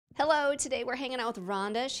Hello, today we're hanging out with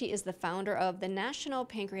Rhonda. She is the founder of the National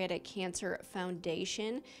Pancreatic Cancer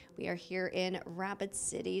Foundation. We are here in Rapid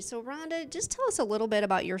City. So Rhonda, just tell us a little bit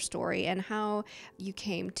about your story and how you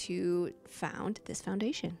came to found this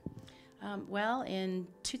foundation. Well, in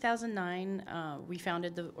 2009, we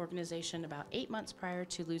founded the organization about 8 months prior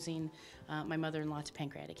to losing my mother-in-law to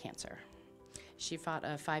pancreatic cancer. She fought a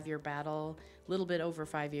 5-year battle, a little bit over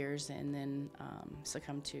 5 years, and then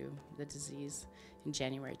succumbed to the disease in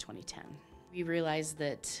January 2010. We realized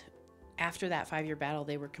that after that 5-year battle,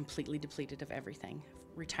 they were completely depleted of everything.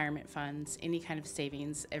 Retirement funds, any kind of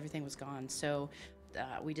savings, everything was gone. So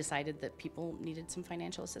we decided that people needed some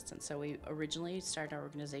financial assistance. So we originally started our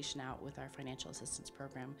organization out with our financial assistance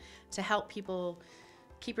program to help people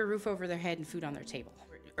keep a roof over their head and food on their table.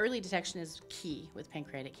 Early detection is key with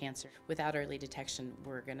pancreatic cancer. Without early detection,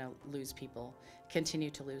 we're going to lose people, continue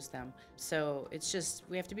to lose them. So it's just,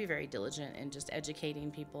 we have to be very diligent in just educating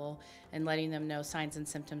people and letting them know signs and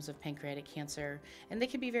symptoms of pancreatic cancer. And they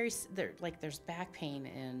can be like there's back pain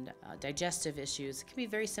and digestive issues. It can be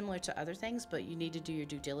very similar to other things, but you need to do your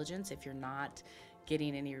due diligence if you're not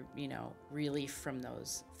getting any, relief from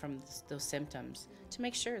those symptoms, to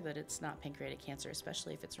make sure that it's not pancreatic cancer,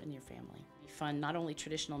 especially if it's in your family. We fund not only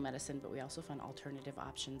traditional medicine, but we also fund alternative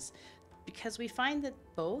options, because we find that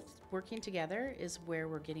both working together is where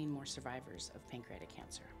we're getting more survivors of pancreatic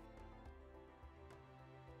cancer.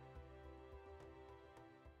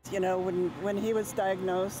 When he was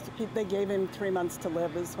diagnosed, they gave him 3 months to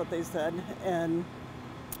live, is what they said, and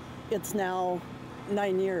it's now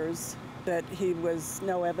 9 years that he was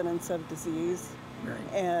no evidence of disease. Right.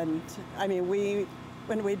 And I mean,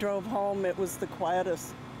 when we drove home, it was the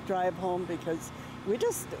quietest drive home, because we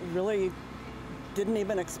just really didn't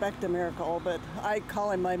even expect a miracle, but I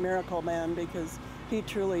call him my miracle man, because he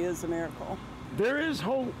truly is a miracle. There is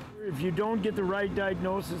hope. If you don't get the right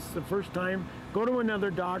diagnosis the first time, go to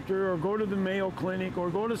another doctor or go to the Mayo Clinic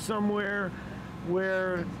or go to somewhere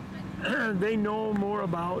where they know more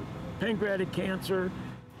about pancreatic cancer.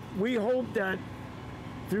 We hope that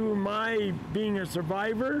through my being a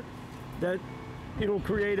survivor, that it'll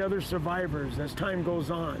create other survivors as time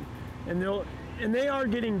goes on. And they are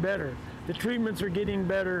getting better. The treatments are getting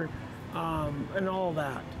better, and all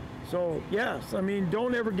that. So yes, I mean,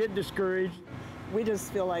 don't ever get discouraged. We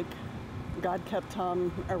just feel like God kept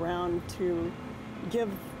Tom around to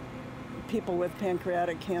give people with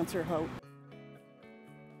pancreatic cancer hope.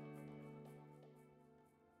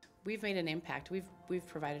 We've made an impact. We've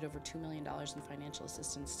provided over $2 million in financial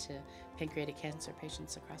assistance to pancreatic cancer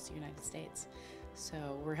patients across the United States.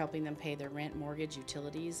 So we're helping them pay their rent, mortgage,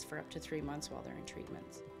 utilities for up to 3 months while they're in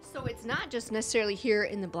treatments. So it's not just necessarily here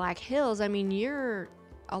in the Black Hills. I mean, you're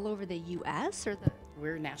all over the U.S. or the...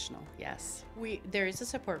 We're national, yes. There is a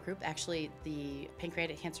support group. Actually, the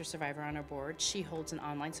pancreatic cancer survivor on our board, she holds an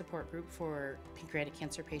online support group for pancreatic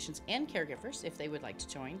cancer patients and caregivers if they would like to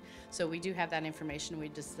join. So we do have that information. We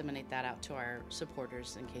disseminate that out to our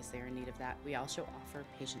supporters in case they're in need of that. We also offer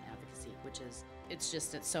patient advocacy, which is, it's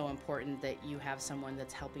so important that you have someone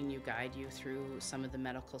that's helping you, guide you through some of the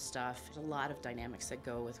medical stuff. There's a lot of dynamics that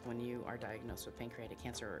go with when you are diagnosed with pancreatic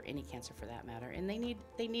cancer, or any cancer for that matter, and they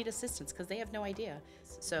need assistance because they have no idea.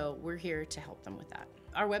 So we're here to help them with that.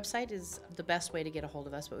 Our website is the best way to get a hold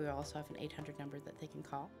of us, but we also have an 800 number that they can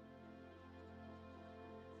call.